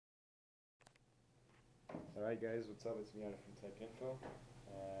Alright guys, what's up? It's me, Adam from Tech Info,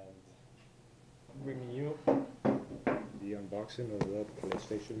 and bringing you the unboxing of the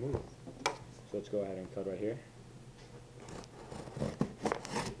PlayStation Move. So let's go ahead and cut right here.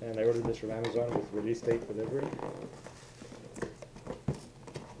 And I ordered this from Amazon with release date delivery.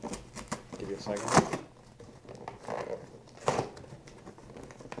 Give you a second.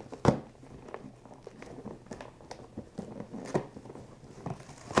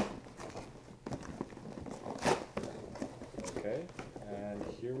 Okay, and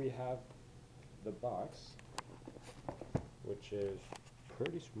here we have the box, which is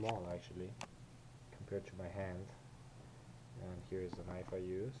pretty small actually compared to my hand. And here's the knife I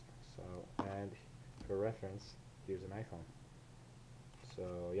used. And for reference, here's an iPhone.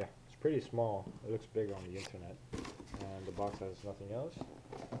 So yeah, it's pretty small. It looks big on the internet, and the box has nothing else.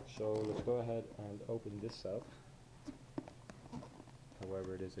 So let's go ahead and open this up.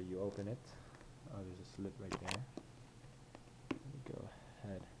 However it is that you open it. There's a slit right there. Go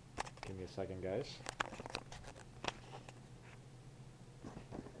ahead. Give me a second, guys.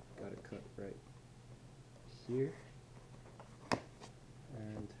 Got it cut right here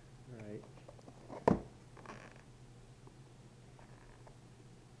and right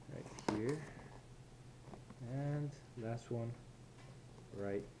here, and last one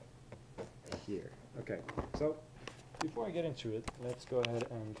right here. Okay, so before I get into it, let's go ahead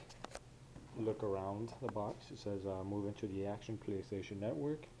and look around the box. It says move into the Action PlayStation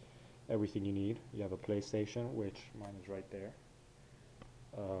Network. Everything you need. You have a PlayStation, which mine is right there.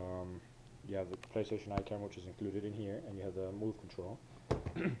 You have the PlayStation Eye camera, which is included in here, and you have the Move control.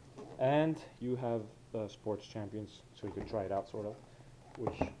 And you have Sports Champions, so you can try it out, sort of,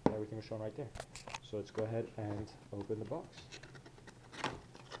 which everything was shown right there. So let's go ahead and open the box.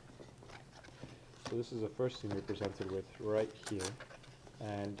 So this is the first thing you're presented with right here,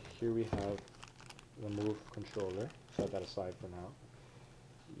 and here we have the Move controller. Set that aside for now.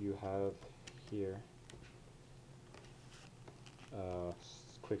 You have here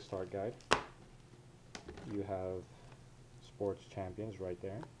quick start guide. You have Sports Champions right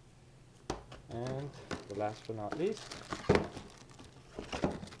there, and the last but not least,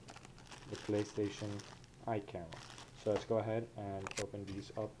 the PlayStation Eye camera. So let's go ahead and open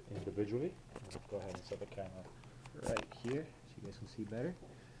these up individually. Let's go ahead and set the camera right here so you guys can see better.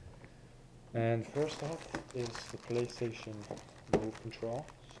 And first off is the PlayStation Move control.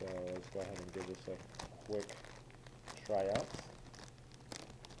 So let's go ahead and give this a quick try out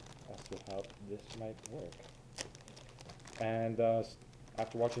as to how this might work. And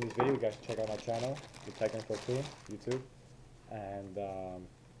after watching this video, you guys check out my channel, the Tech Info Team, YouTube, and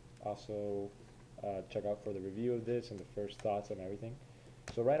also check out for the review of this and the first thoughts and everything.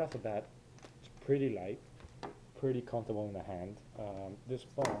 So right off the bat, it's pretty light, pretty comfortable in the hand. This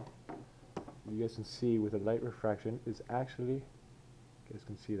ball, you guys can see with a light refraction, is actually, you guys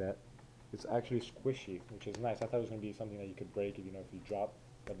can see that, it's actually squishy, which is nice. I thought it was going to be something that you could break if you if you drop,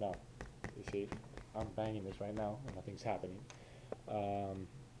 but no. You see, I'm banging this right now and nothing's happening.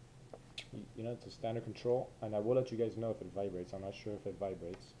 It's a standard control, and I will let you guys know if it vibrates. I'm not sure if it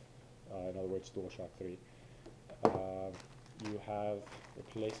vibrates. In other words, DualShock 3. You have the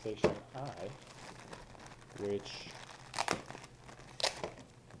PlayStation Eye, which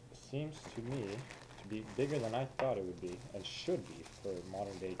seems to me to be bigger than I thought it would be, and should be for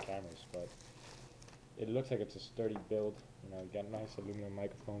modern day cameras, but it looks like it's a sturdy build. You got nice aluminum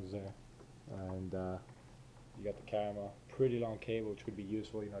microphones there, and you got the camera, pretty long cable, which would be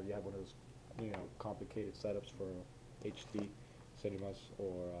useful, if you have one of those, complicated setups for HD cinemas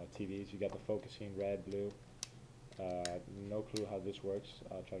or TVs. You got the focusing red, blue. No clue how this works.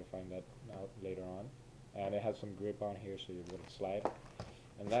 I'll try to find that out later on. And it has some grip on here, so you wouldn't slide.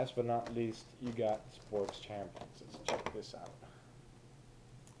 And last but not least, you got Sports Champions. Let's check this out.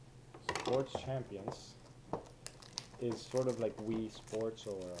 Sports Champions is sort of like Wii Sports,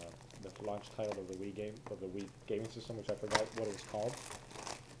 or the launch title of the Wii game, of the Wii gaming system, which I forgot what it was called.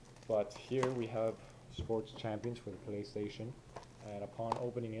 But here we have Sports Champions for the PlayStation, and upon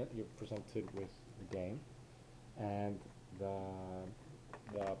opening it, you're presented with the game and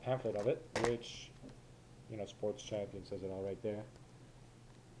the pamphlet of it, which, Sports Champions says it all right there.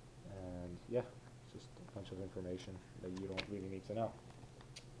 And yeah, it's just a bunch of information that you don't really need to know.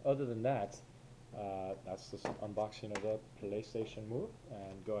 Other than that, that's the unboxing of the PlayStation Move,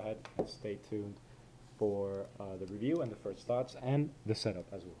 and go ahead and stay tuned for the review and the first thoughts and the setup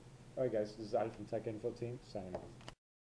as well. Alright guys, this is Ali from Tech Info Team, signing off.